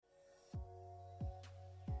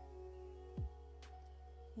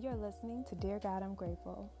You're listening to Dear God, I'm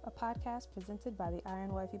Grateful, a podcast presented by the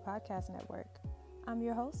Iron Wifey Podcast Network. I'm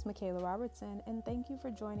your host, Michaela Robertson, and thank you for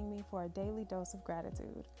joining me for a daily dose of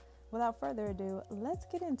gratitude. Without further ado, let's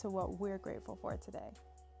get into what we're grateful for today.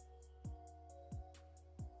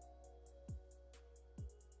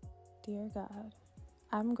 Dear God,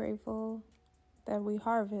 I'm grateful that we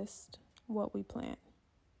harvest what we plant.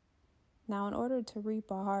 Now, in order to reap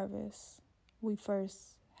a harvest, we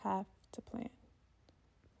first have to plant.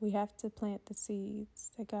 We have to plant the seeds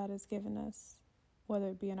that God has given us, whether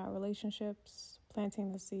it be in our relationships,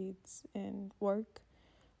 planting the seeds in work,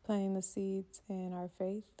 planting the seeds in our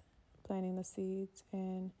faith, planting the seeds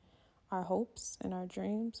in our hopes and our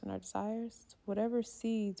dreams and our desires. Whatever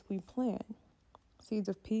seeds we plant, seeds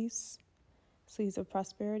of peace, seeds of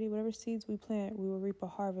prosperity, whatever seeds we plant, we will reap a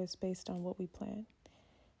harvest based on what we plant.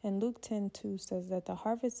 And Luke 10:2 says that the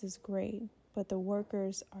harvest is great, but the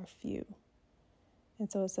workers are few.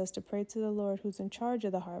 And so it says to pray to the Lord who's in charge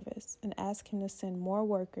of the harvest and ask him to send more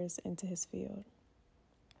workers into his field.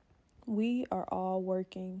 We are all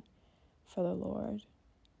working for the Lord.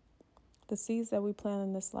 The seeds that we plant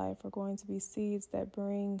in this life are going to be seeds that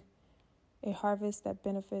bring a harvest that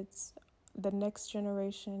benefits the next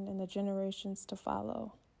generation and the generations to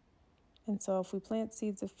follow. And so if we plant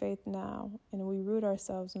seeds of faith now and we root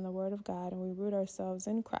ourselves in the Word of God and we root ourselves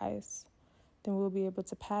in Christ, then we'll be able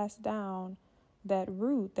to pass down that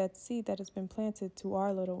root, that seed that has been planted to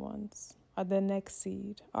our little ones, or the next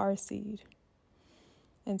seed, our seed.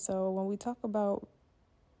 And so when we talk about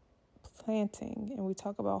planting and we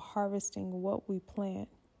talk about harvesting what we plant,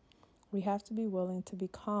 we have to be willing to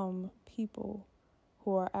become people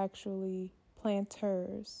who are actually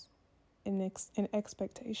planters in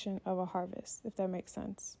expectation of a harvest, if that makes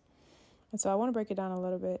sense. And so I want to break it down a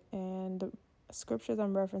little bit. And the scriptures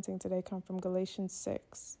I'm referencing today come from Galatians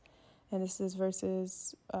 6. And this is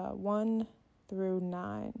verses 1 through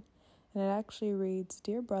 9. And it actually reads,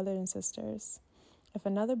 Dear brothers and sisters, if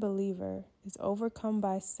another believer is overcome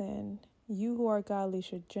by sin, you who are godly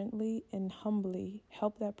should gently and humbly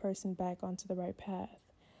help that person back onto the right path.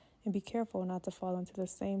 And be careful not to fall into the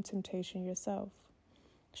same temptation yourself.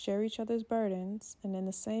 Share each other's burdens, and in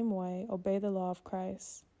the same way, obey the law of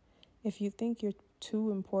Christ. If you think you're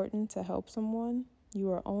too important to help someone,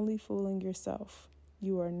 you are only fooling yourself.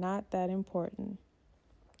 You are not that important.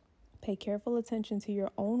 Pay careful attention to your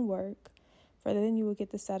own work, for then you will get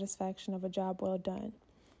the satisfaction of a job well done,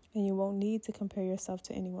 and you won't need to compare yourself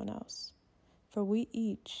to anyone else. For we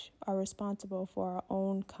each are responsible for our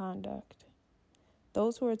own conduct.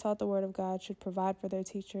 Those who are taught the word of God should provide for their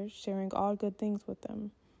teachers, sharing all good things with them.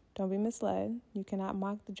 Don't be misled. You cannot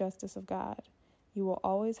mock the justice of God. You will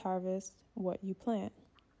always harvest what you plant.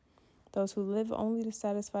 Those who live only to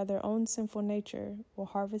satisfy their own sinful nature will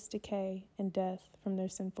harvest decay and death from their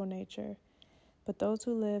sinful nature. But those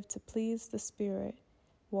who live to please the Spirit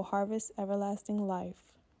will harvest everlasting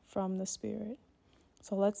life from the Spirit.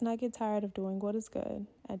 So let's not get tired of doing what is good.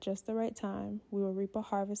 At just the right time, we will reap a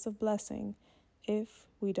harvest of blessing if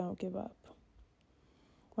we don't give up.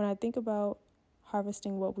 When I think about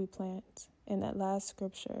harvesting what we plant in that last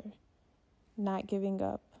scripture, not giving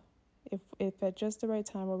up, if at just the right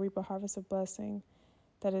time we'll reap a harvest of blessing,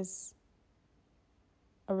 that is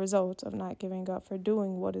a result of not giving up for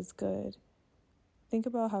doing what is good. Think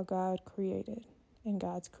about how God created in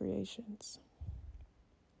God's creations.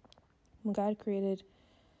 When God created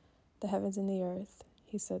the heavens and the earth,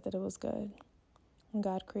 he said that it was good. When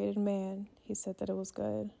God created man, he said that it was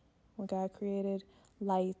good. When God created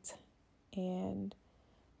light and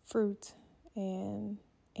fruit and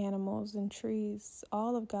animals and trees,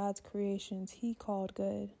 all of God's creations, he called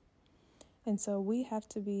good. And so we have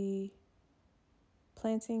to be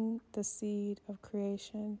planting the seed of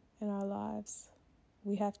creation in our lives.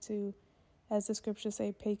 We have to, as the scriptures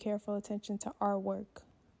say, pay careful attention to our work.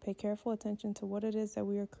 Pay careful attention to what it is that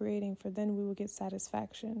we are creating, for then we will get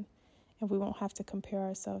satisfaction and we won't have to compare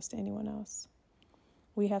ourselves to anyone else.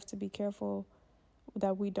 We have to be careful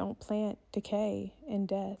that we don't plant decay and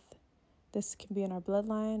death. This can be in our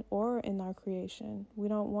bloodline or in our creation. We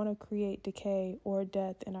don't want to create decay or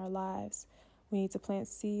death in our lives. We need to plant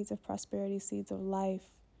seeds of prosperity, seeds of life.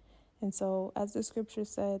 And so, as the scripture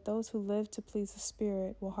said, those who live to please the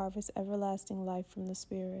Spirit will harvest everlasting life from the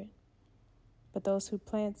Spirit. But those who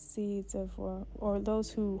plant seeds of, or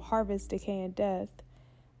those who harvest decay and death,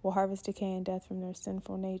 will harvest decay and death from their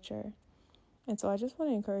sinful nature. And so I just want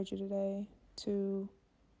to encourage you today to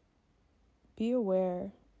be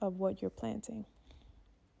aware of what you're planting.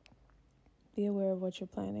 Be aware of what you're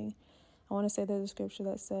planting. I want to say there's a scripture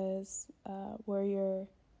that says, where your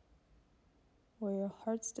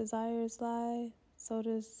heart's desires lie, so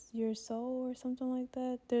does your soul, or something like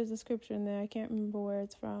that. There's a scripture in there. I can't remember where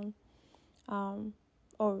it's from.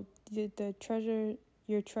 The treasure,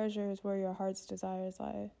 your treasure is where your heart's desires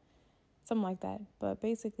lie. Something like that. But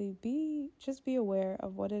basically, be aware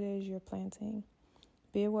of what it is you're planting.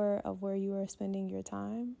 Be aware of where you are spending your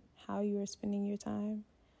time, how you are spending your time,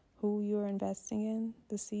 who you are investing in,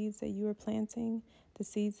 the seeds that you are planting, the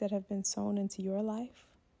seeds that have been sown into your life.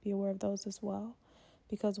 Be aware of those as well.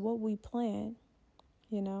 Because what we plant,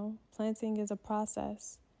 planting is a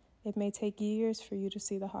process. It may take years for you to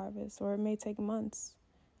see the harvest, or it may take months,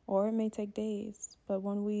 or it may take days. But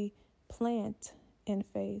when we plant in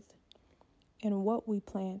faith, and what we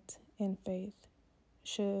plant in faith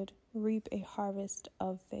should reap a harvest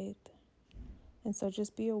of faith. And so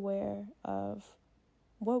just be aware of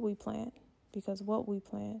what we plant, because what we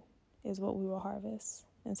plant is what we will harvest.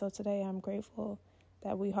 And so today I'm grateful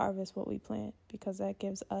that we harvest what we plant, because that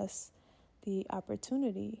gives us the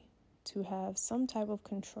opportunity to have some type of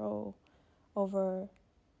control over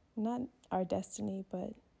not our destiny,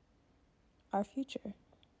 but our future.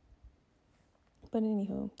 But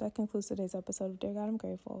anywho, that concludes today's episode of Dear God, I'm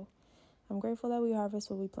Grateful. I'm grateful that we harvest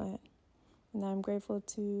what we plant. And I'm grateful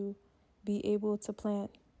to be able to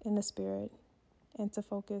plant in the Spirit, and to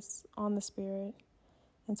focus on the Spirit,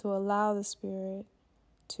 and to allow the Spirit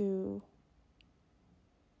to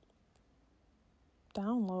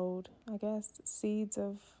download, seeds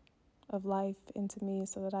of life into me,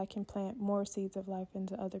 so that I can plant more seeds of life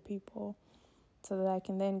into other people, so that I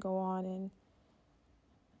can then go on and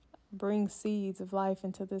bring seeds of life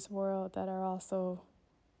into this world that are also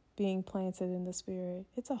being planted in the Spirit.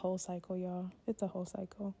 It's a whole cycle, y'all. It's a whole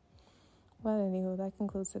cycle. Well, anywho, that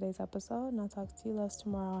concludes today's episode, and I'll talk to you loves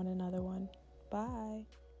tomorrow on another one. Bye.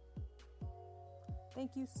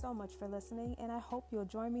 Thank you so much for listening, and I hope you'll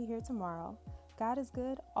join me here tomorrow. God is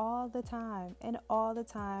good all the time, and all the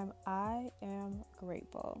time I am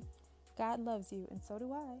grateful. God loves you, and so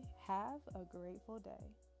do I. Have a grateful day.